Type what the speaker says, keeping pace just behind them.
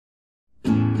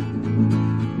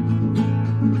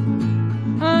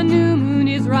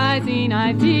is rising,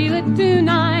 I feel it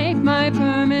tonight. My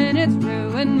permanent's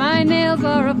ruined, my nails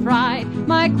are a fright.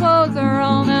 My clothes are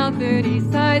all now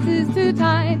 30 sizes too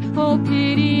tight. Oh,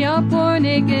 pity a poor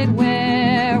naked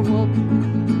werewolf.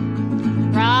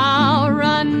 Prowl,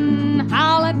 run,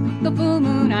 howl at the full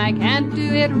moon. I can't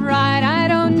do it right, I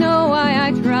don't know why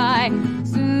I try.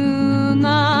 Soon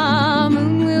the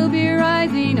moon will be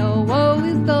rising. Oh, woe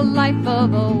is the life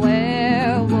of a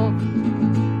werewolf.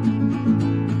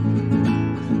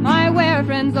 My were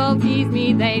friends all tease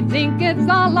me, they think it's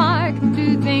all lark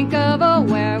to think of a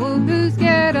werewolf who's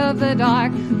scared of the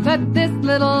dark. But this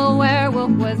little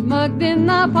werewolf was mugged in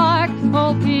the park.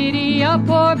 Oh, pity a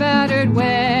poor battered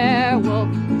werewolf.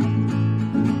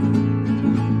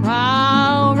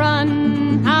 Prowl,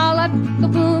 run, howl at the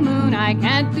full moon. I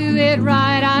can't do it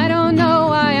right, I don't know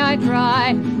why I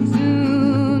try.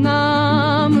 Soon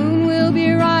the moon will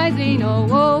be rising. Oh,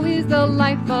 woe is the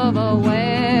life of a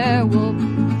werewolf.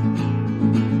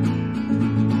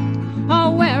 A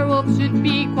werewolf should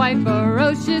be quite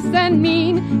ferocious and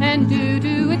mean, and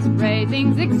do its prey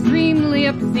things extremely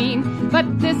obscene.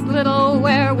 But this little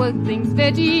werewolf thinks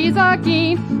veggies are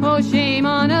keen. Oh, shame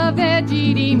on a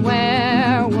veg-eating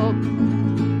werewolf.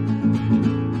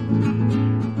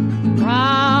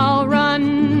 Prowl,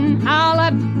 run, howl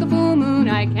at the full moon.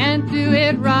 I can't do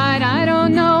it right, I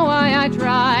don't know why I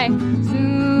try.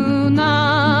 Soon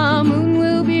the moon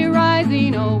will be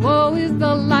rising. Oh, woe is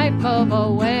the life of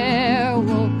a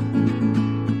werewolf.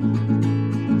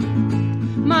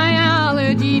 My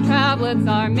allergy tablets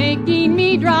are making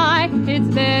me dry. It's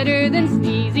better than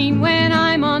sneezing when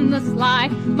I'm on the sly.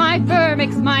 My fur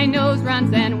makes my nose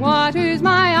runs and waters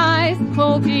my eyes.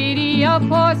 Oh, pity a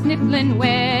poor sniffling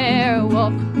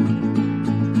werewolf.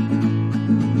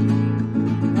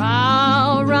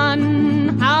 Prowl,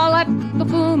 run, howl at the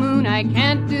full moon. I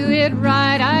can't do it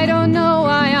right, I don't know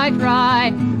why I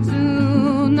try.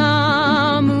 Soon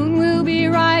the moon will be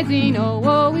rising. Oh,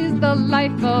 woe is the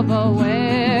life of a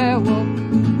werewolf.